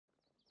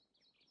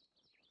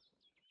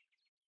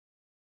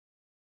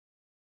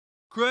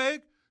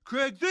Craig,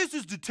 this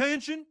is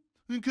detention,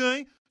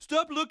 okay?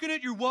 Stop looking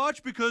at your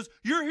watch because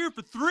you're here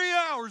for 3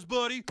 hours,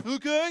 buddy,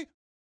 okay?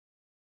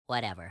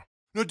 Whatever.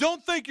 Now,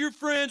 don't think your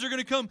friends are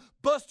gonna come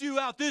bust you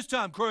out this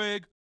time,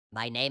 Craig.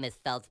 My name is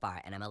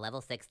Feldspar, and I'm a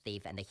level 6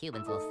 thief, and the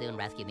humans will soon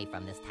rescue me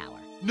from this tower.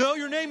 No,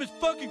 your name is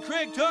fucking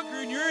Craig Tucker,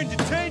 and you're in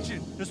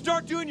detention. Now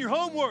start doing your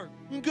homework.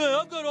 Okay,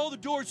 I've got all the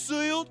doors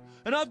sealed,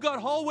 and I've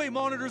got hallway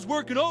monitors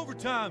working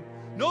overtime.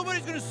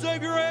 Nobody's gonna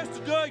save your ass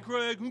today,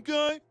 Craig,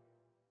 okay?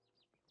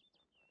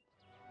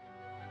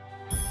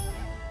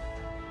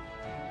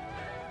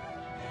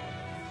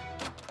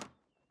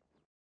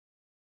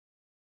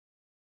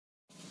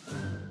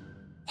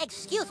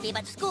 Excuse me,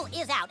 but school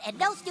is out, and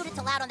no students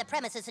allowed on the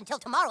premises until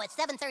tomorrow at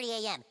 7:30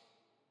 a.m.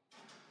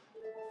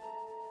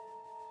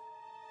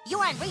 You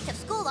are in breach of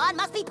school law and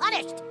must be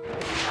punished.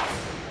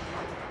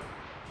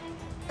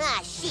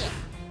 Ah, shit.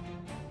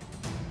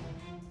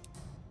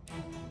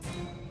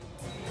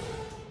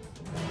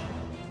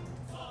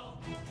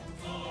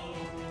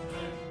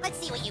 Let's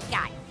see what you've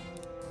got.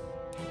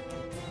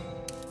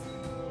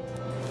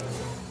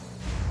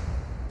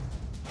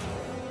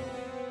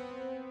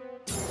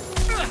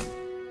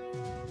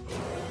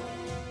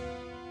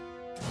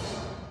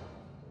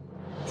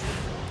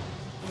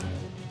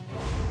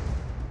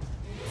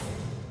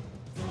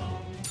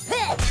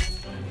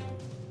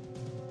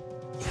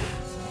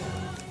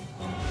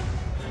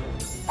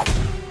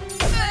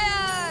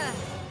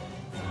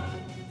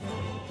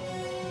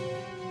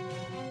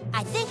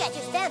 I think I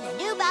just found the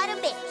new bottom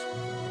bitch.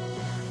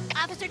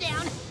 Officer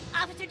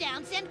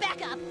down, send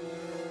backup.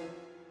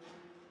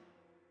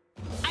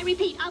 I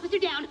repeat, officer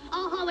down,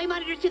 all hallway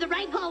monitors to the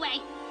right hallway.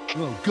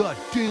 Oh, God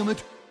damn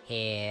it.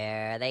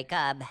 Here they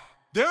come.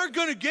 They're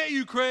gonna get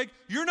you, Craig.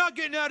 You're not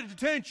getting out of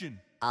detention.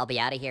 I'll be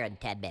out of here in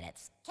 10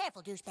 minutes.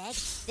 Careful,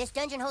 douchebag. This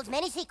dungeon holds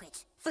many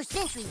secrets. For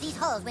centuries, these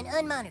halls went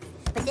unmonitored.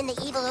 But then the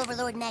evil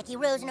overlord Mackey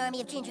rose an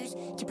army of gingers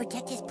to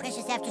protect his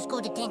precious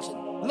after-school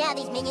detention. Now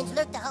these minions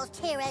lurk the halls,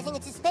 terrorizing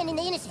and suspending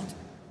the innocent.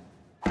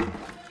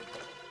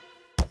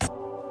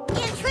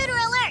 Intruder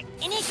alert!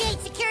 Initiate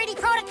security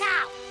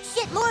protocol!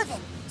 Shit, more of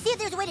them! See if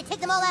there's a way to take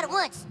them all out at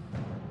once.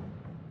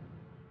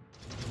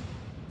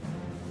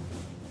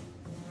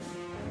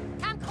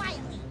 Come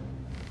quietly.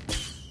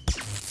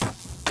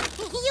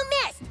 You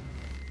missed!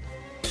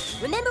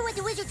 Remember what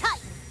the wizard taught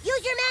you.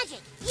 Use your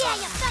magic! Yeah,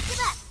 you fucked him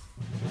up!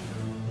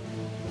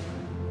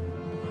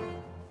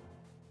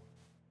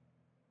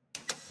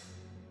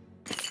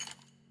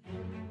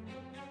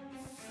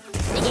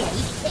 Yeah,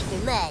 you can kick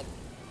your mud.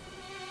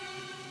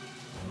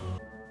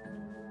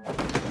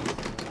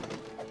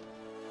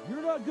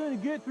 You're not gonna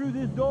get through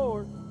this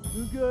door,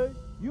 okay?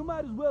 You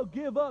might as well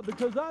give up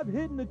because I've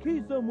hidden the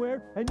key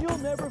somewhere and you'll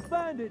never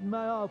find it in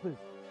my office.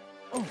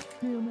 Oh,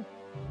 damn it.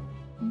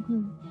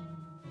 Okay.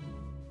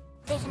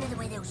 There's another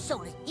way there was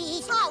soulless.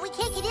 Oh, we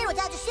can't get in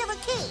without the silver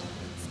key.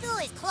 School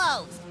is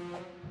closed.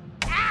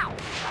 Ow!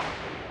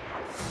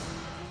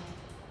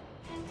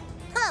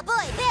 Oh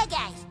boy, bad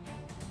guys.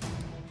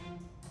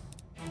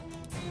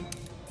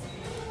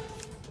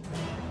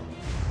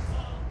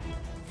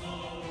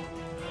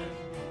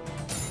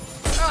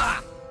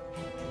 Ah!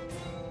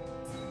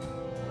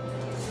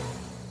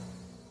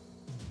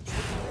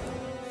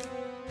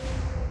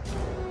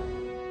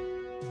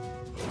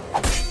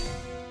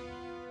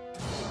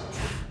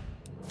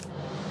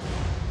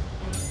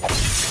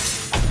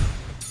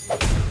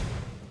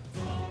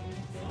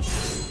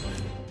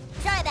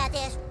 Sorry about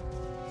this.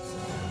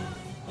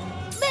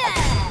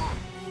 Bah!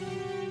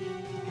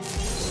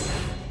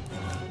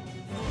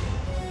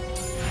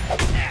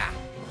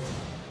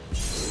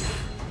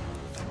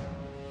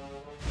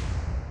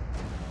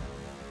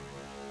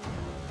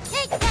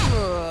 Take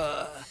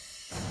that!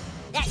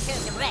 That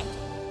serves him right.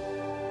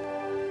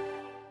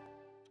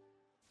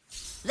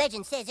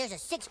 Legend says there's a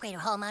 6th grader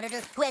hall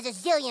monitor who has a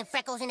zillion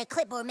freckles and a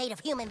clipboard made of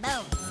human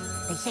bone.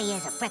 They say he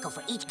has a freckle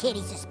for each kid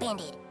he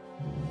suspended.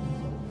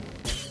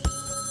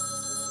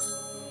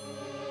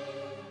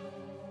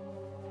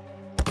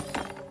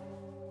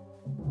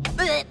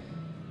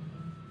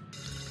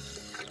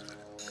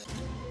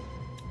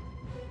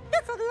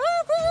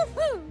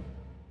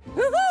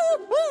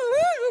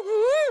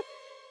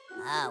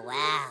 Oh,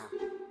 wow.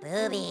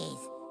 Boobies.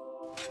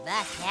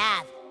 Must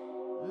have.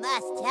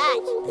 Must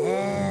touch.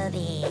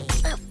 Boobies.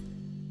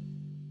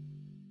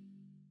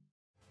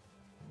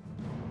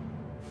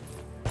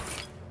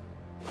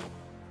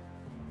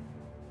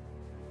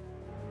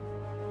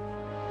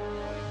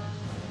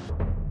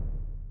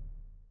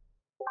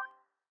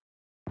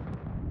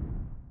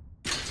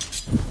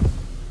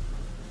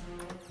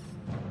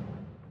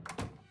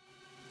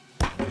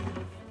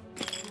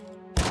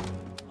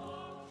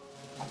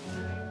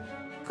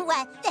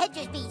 Why, that'd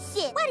just be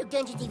shit. Why do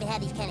dungeons even have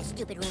these kind of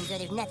stupid rooms where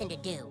there's nothing to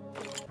do?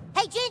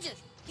 Hey, Gingers!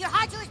 Your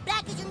hearts are as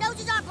black as your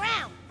noses are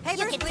brown! Hey,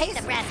 you can take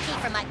the brass key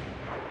from my...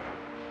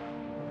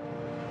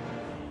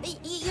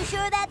 You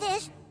sure about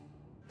this?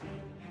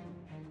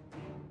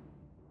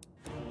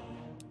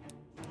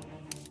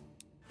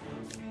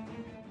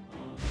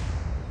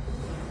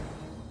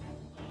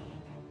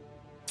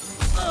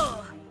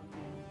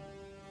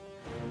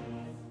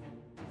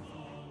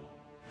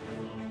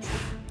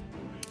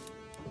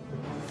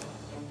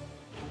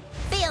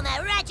 Feel my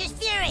righteous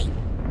fury!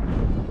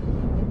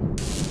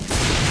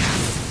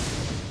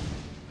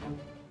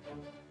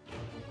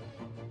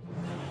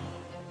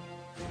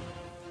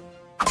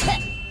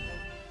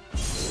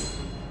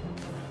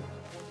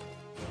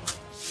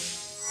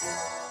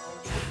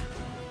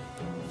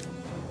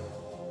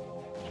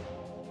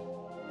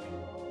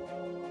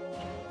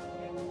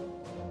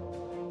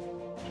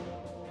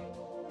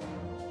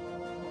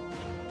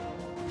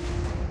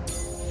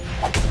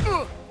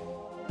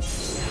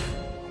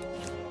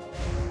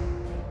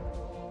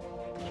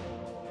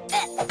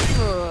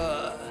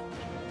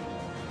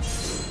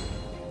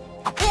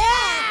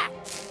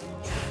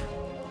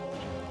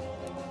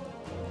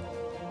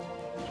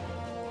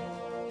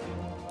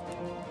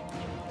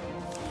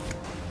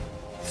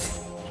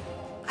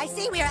 I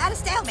see we are at a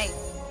stalemate.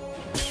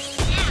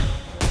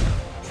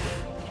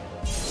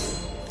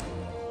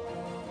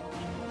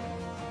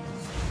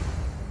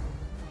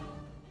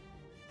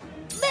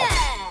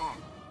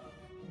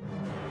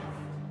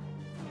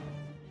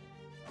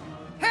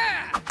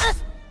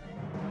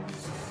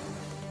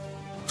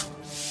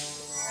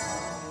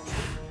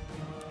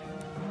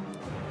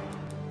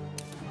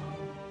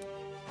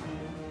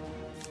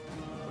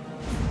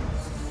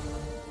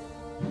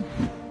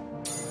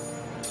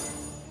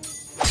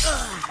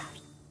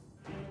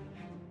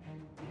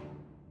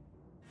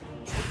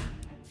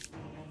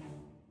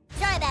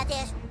 Sorry about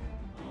this.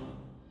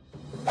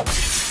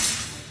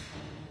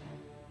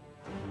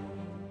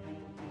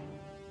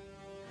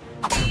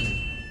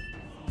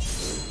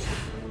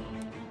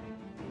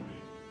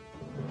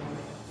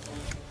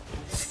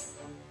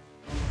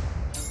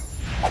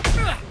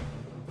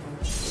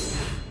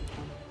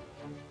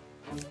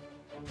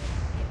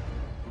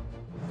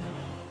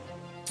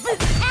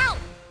 Ow!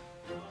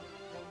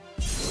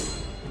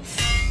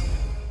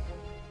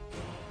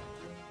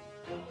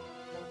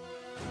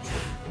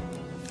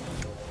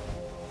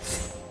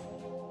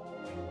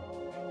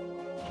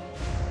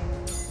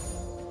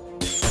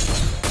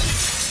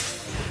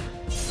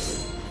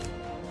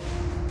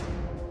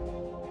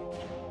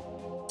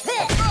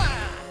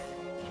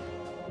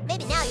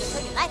 Maybe now you'll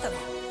turn your life around.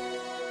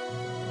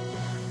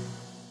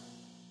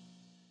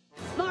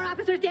 More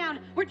officers down.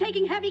 We're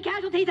taking heavy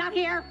casualties out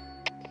here.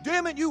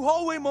 Damn it, you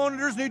hallway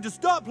monitors need to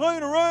stop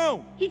playing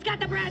around! He's got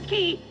the brass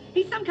key.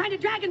 He's some kind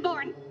of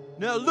dragonborn.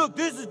 Now look,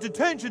 this is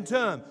detention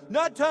time,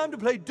 not time to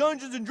play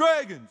Dungeons and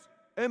Dragons.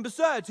 And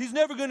besides, he's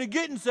never gonna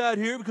get inside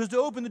here because to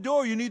open the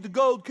door you need the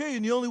gold key,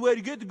 and the only way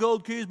to get the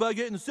gold key is by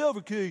getting the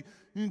silver key.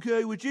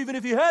 Okay, which even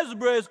if he has the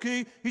brass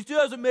key, he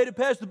still hasn't made it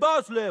past the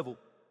boss level.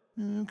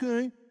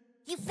 Okay?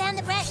 You found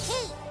the brass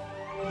key.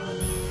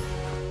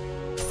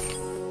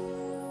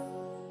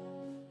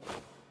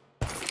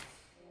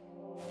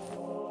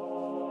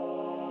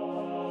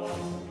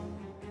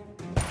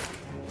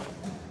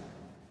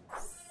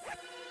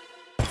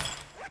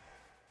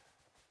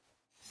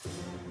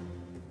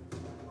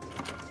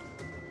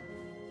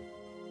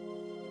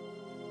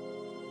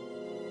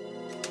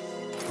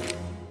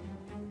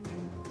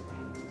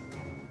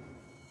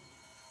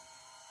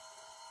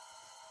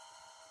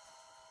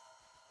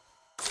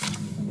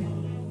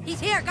 He's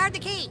here. Guard the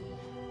key.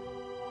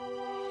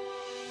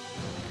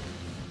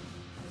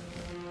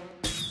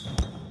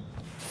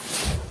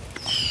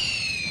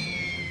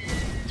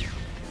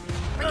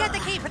 Forget the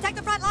key. Protect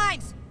the front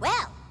lines.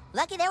 Well,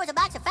 lucky there was a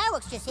box of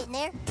fireworks just sitting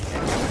there.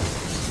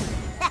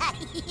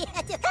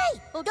 Hey,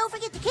 well, don't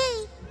forget the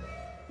key.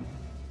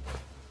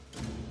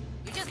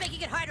 You're just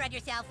making it harder on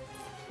yourself.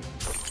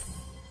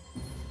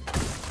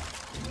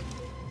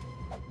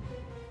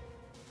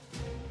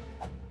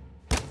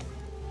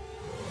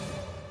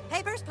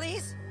 Papers,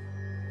 please.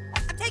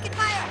 I'm taking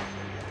fire.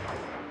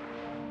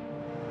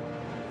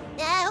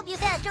 I hope you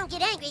fellas don't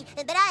get angry,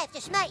 but I have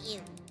to smite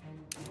you.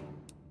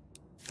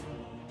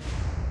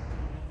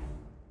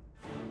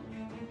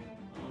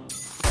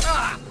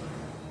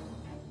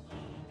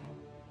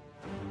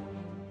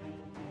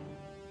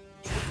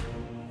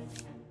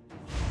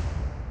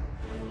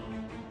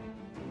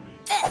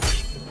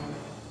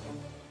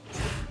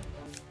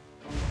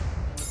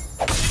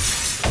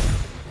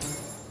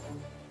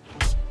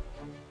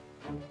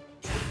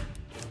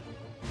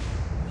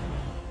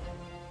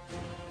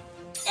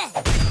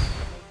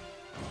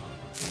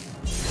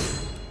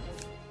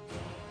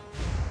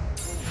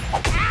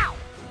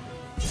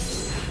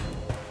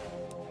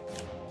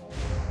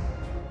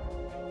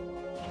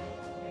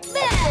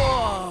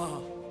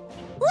 Ow!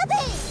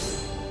 Whoopee!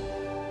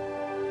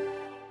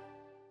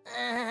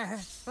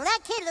 Well, that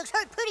kid looks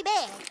hurt pretty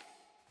bad.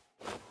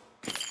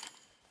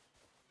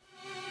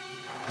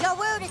 Your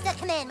word is the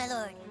command, my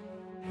lord.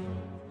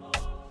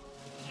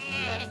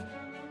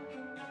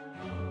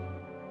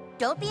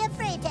 Don't be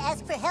afraid to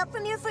ask for help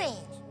from your friends.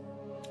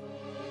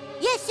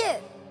 Yes, sir.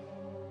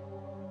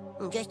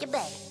 Just a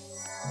bit.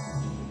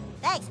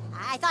 Thanks.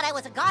 I thought I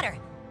was a goner.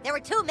 There were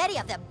too many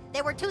of them.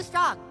 They were too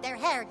strong. Their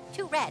hair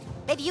too red.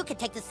 Maybe you could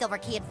take the silver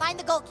key and find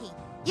the gold key.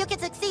 You can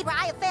succeed where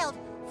I have failed.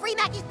 Free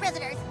Mackey's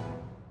prisoners.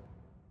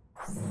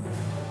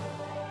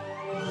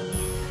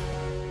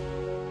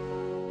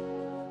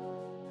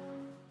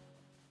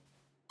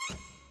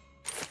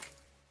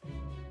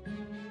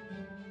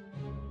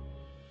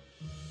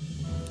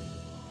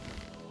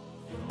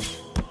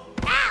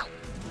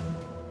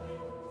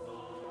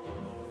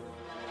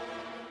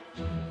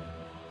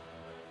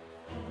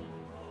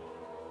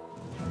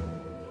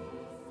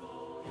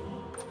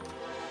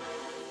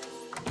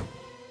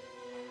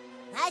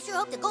 I sure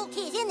hope the gold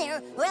key is in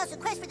there, or else the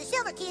quest for the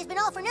silver key has been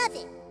all for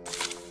nothing.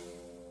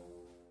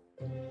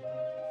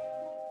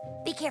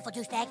 Be careful,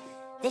 douchebag.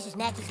 This is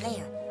Mackey's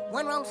lair.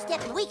 One wrong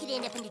step and we could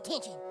end up in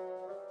detention.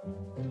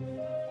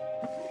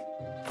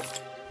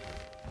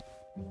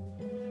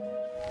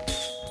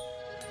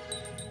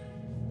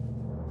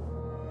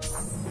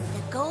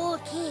 The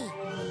gold key.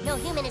 No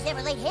human has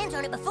ever laid hands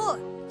on it before.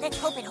 Let's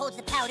hope it holds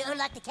the power to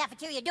unlock the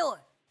cafeteria door.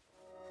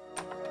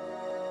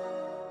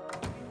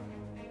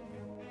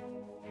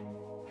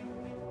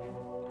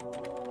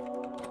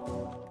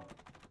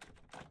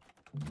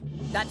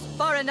 That's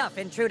far enough,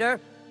 intruder.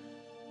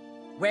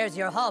 Where's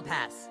your hall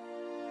pass?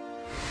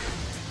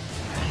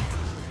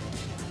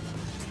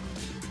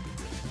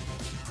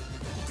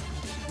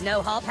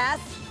 No hall pass?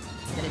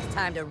 Then it's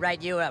time to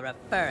write you a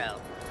referral.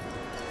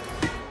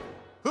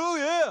 Oh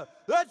yeah,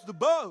 that's the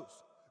boss.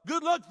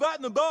 Good luck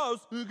fighting the boss,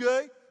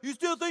 okay? You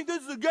still think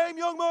this is a game,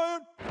 young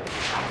man?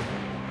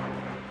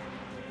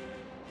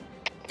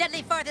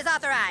 Deadly Fourth is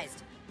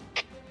authorized.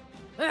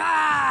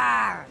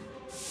 Arrgh!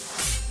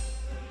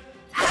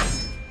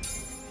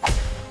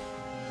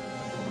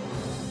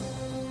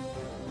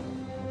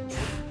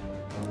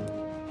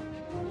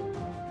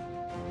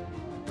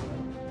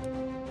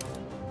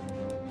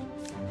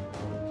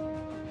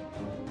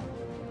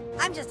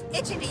 I'm just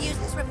itching to use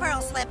this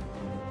referral slip.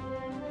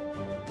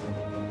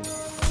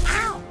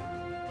 Ow!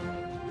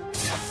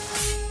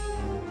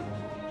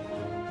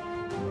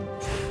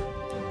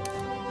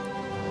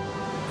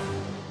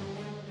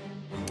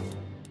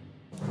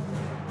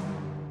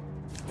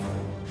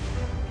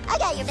 I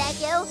got your back,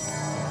 yo.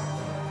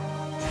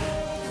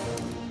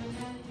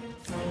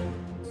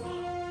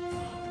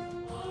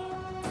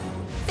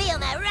 Feel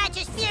my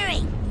righteous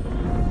fury.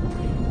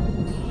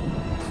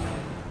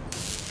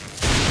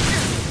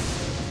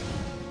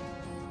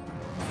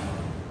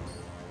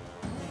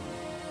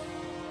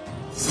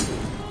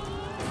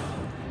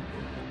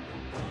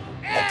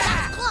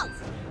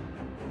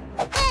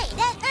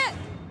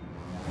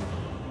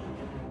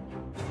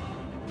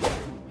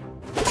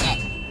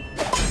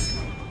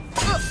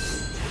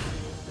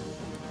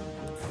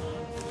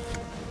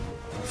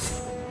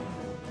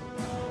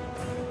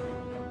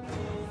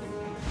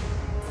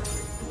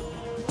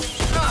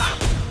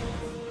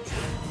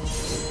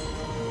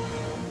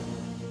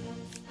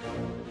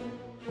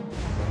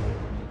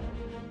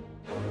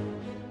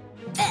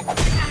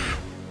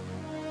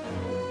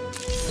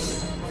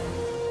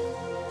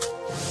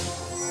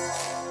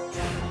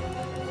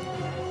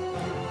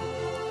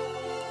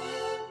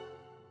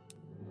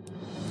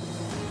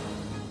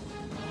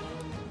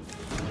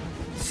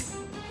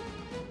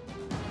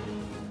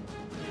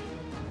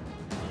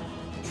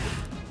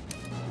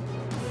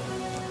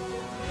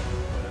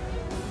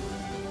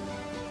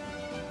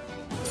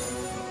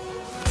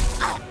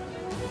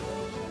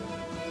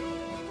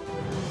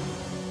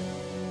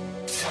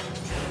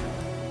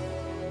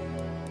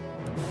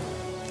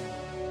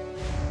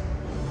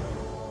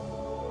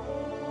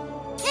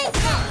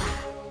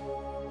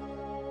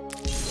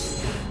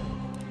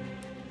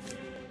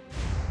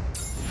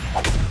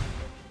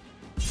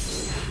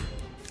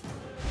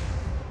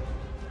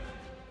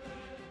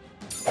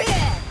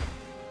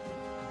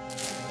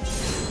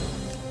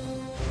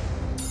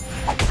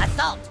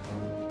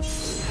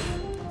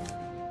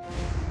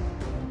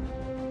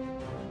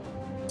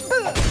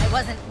 I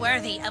wasn't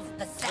worthy of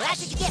the sash. Well,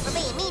 that's what you get for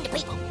being mean to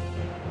people.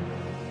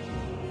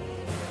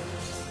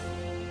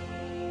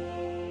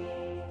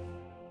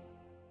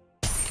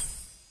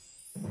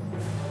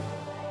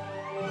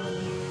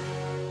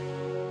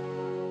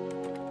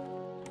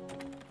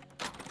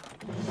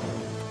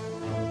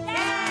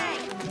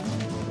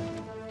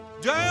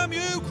 Damn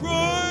you,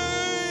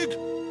 Craig!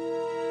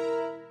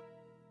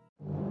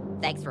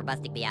 Thanks for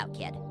busting me out,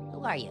 kid.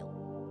 Who are you?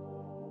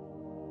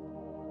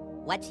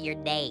 What's your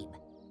name?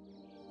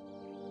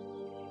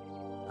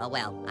 Oh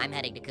well, I'm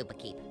heading to Koopa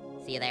Keep.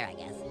 See you there, I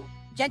guess.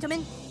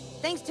 Gentlemen,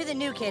 thanks to the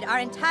new kid, our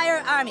entire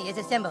army is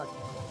assembled.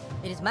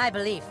 It is my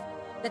belief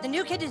that the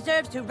new kid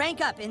deserves to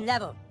rank up in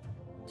level.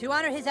 To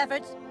honor his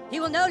efforts, he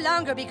will no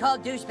longer be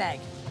called Douchebag.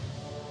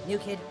 New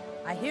kid,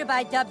 I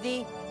hereby dub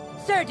thee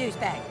Sir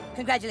Douchebag.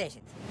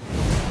 Congratulations.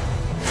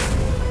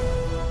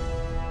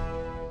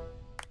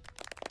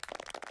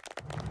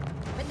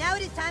 But now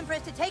it is time for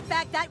us to take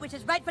back that which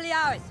is rightfully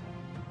ours.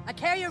 A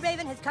carrier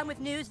raven has come with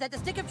news that the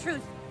Stick of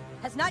Truth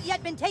has not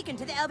yet been taken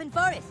to the Elven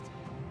Forest.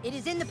 It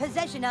is in the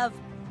possession of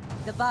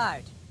the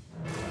Bard.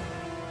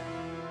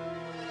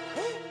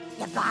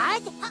 The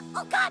Bard?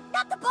 Oh god,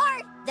 not the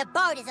Bard! The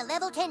Bard is a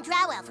level 10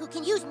 drow elf who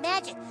can use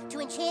magic to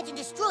enchant and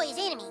destroy his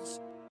enemies.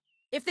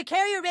 If the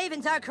carrier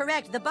ravens are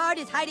correct, the Bard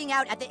is hiding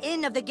out at the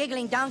Inn of the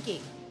Giggling Donkey.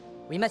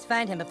 We must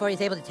find him before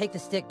he's able to take the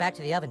stick back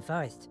to the Elven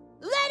Forest.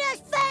 Let us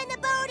find the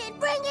Bard and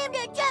bring him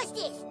to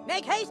justice!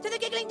 Make haste to the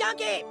Giggling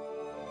Donkey!